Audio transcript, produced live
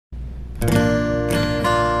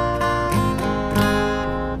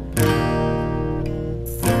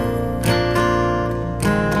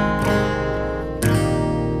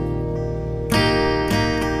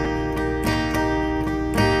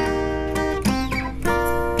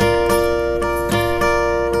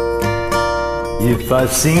If I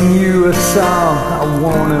sing you a song, I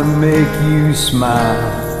wanna make you smile.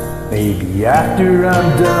 Maybe after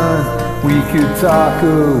I'm done, we could talk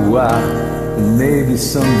a while. And maybe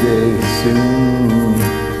someday soon,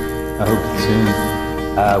 I hope soon,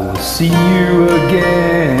 I will see you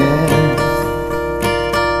again.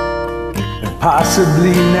 And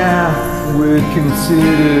possibly now, we're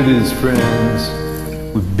considered as friends.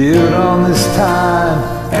 We build on this time,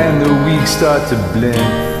 and the weeks start to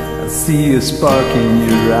blend. I see a spark in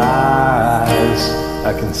your eyes,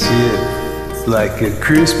 I can see it, it's like a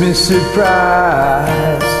Christmas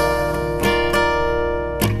surprise.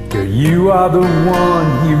 Girl, you are the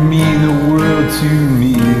one, you mean the world to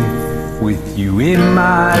me. With you in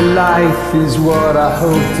my life is what I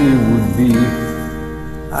hoped it would be.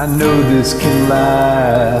 I know this can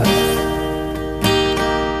last.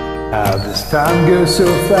 How this time goes so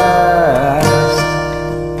fast.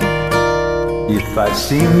 If I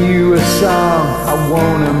sing you a song, I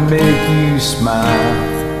wanna make you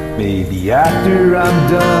smile. Maybe after I'm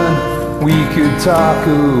done, we could talk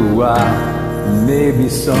a while. Maybe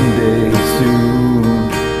someday soon,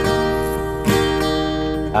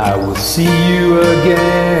 I will see you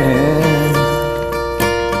again.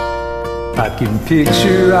 I can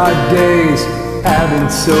picture our days, having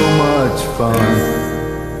so much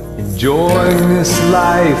fun, enjoying this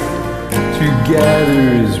life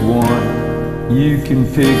together as one. You can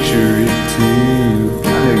picture it too, I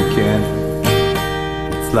know you can.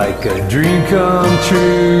 It's like a dream come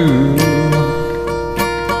true.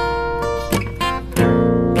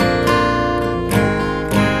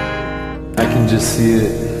 I can just see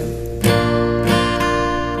it.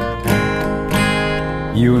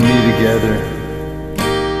 You and me together.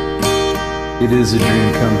 It is a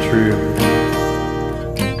dream come true.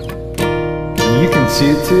 And you can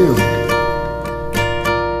see it too.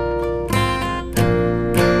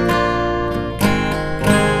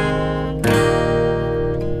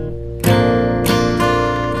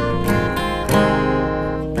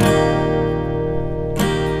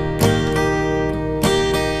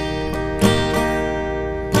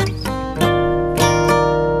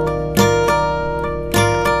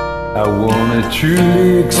 I wanna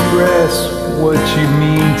truly express what you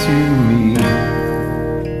mean to me.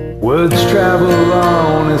 Words travel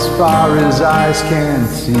on as far as eyes can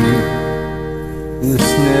see. This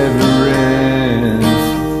never ends.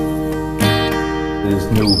 There's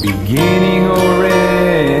no beginning or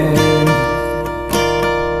end.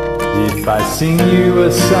 If I sing you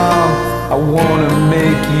a song, I wanna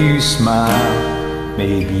make you smile.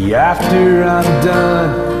 Maybe after I'm done,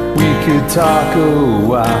 we could talk a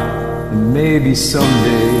while. Maybe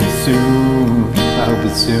someday soon, I hope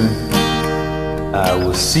it's soon, I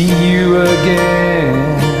will see you again.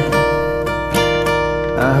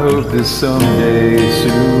 I hope that someday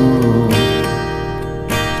soon,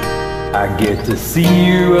 I get to see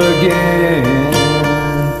you again.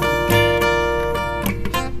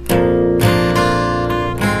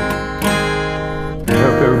 I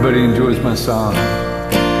hope everybody enjoys my song.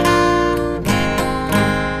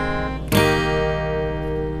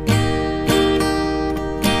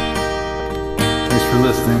 For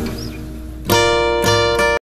listening.